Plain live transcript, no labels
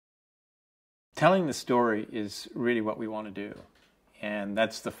Telling the story is really what we want to do. And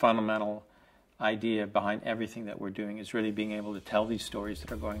that's the fundamental idea behind everything that we're doing, is really being able to tell these stories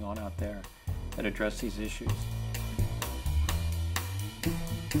that are going on out there that address these issues.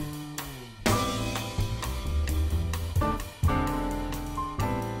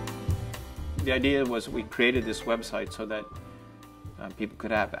 The idea was we created this website so that people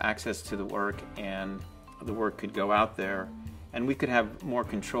could have access to the work, and the work could go out there, and we could have more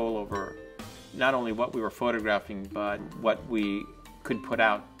control over not only what we were photographing, but what we could put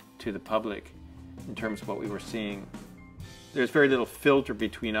out to the public in terms of what we were seeing. There's very little filter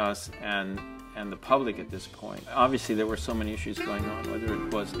between us and the public at this point. Obviously, there were so many issues going on, whether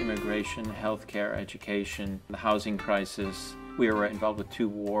it was immigration, healthcare, education, the housing crisis. We were involved with 2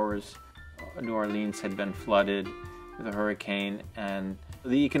 wars. New Orleans had been flooded with a hurricane, and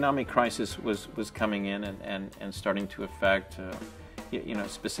the economic crisis was coming in and starting to affect,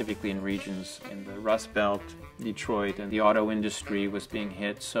 specifically in regions in the Rust Belt, Detroit, and the auto industry was being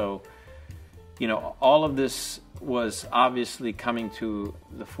hit. So, all of this was obviously coming to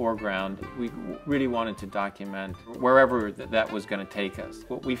the foreground. We really wanted to document wherever that was going to take us.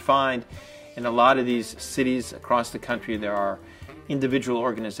 What we find in a lot of these cities across the country, there are individual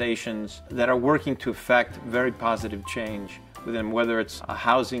organizations that are working to affect very positive change within, whether it's a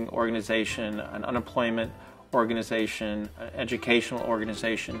housing organization, an unemployment organization, an educational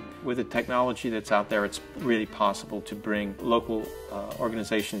organization. With the technology that's out there, it's really possible to bring local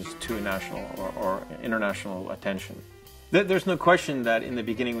organizations to a national or international attention. There's no question that in the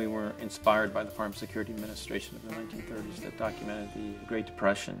beginning we were inspired by the Farm Security Administration of the 1930s that documented the Great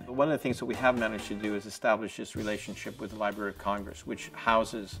Depression. One of the things that we have managed to do is establish this relationship with the Library of Congress, which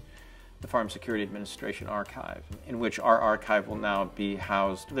houses the Farm Security Administration archive, in which our archive will now be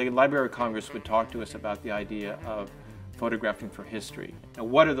housed. The Library of Congress would talk to us about the idea of photographing for history. Now,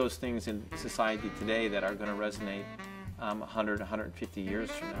 what are those things in society today that are going to resonate 100, 150 years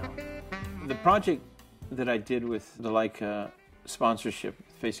from now? The project that I did with the Leica sponsorship,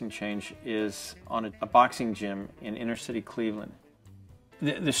 Facing Change, is on a boxing gym in inner city Cleveland.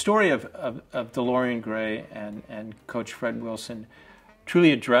 The story of DeLorean Gray and Coach Fred Wilson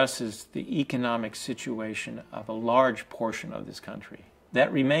truly addresses the economic situation of a large portion of this country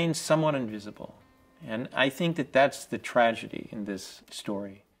that remains somewhat invisible. And I think that that's the tragedy in this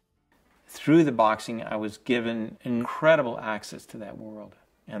story. Through the boxing, I was given incredible access to that world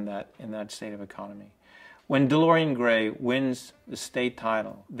and that state of economy. When DeLorean Gray wins the state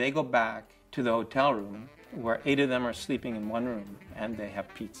title, they go back to the hotel room where 8 of them are sleeping in one room and they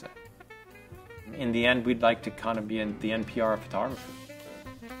have pizza. In the end, we'd like to kind of be the NPR of photography.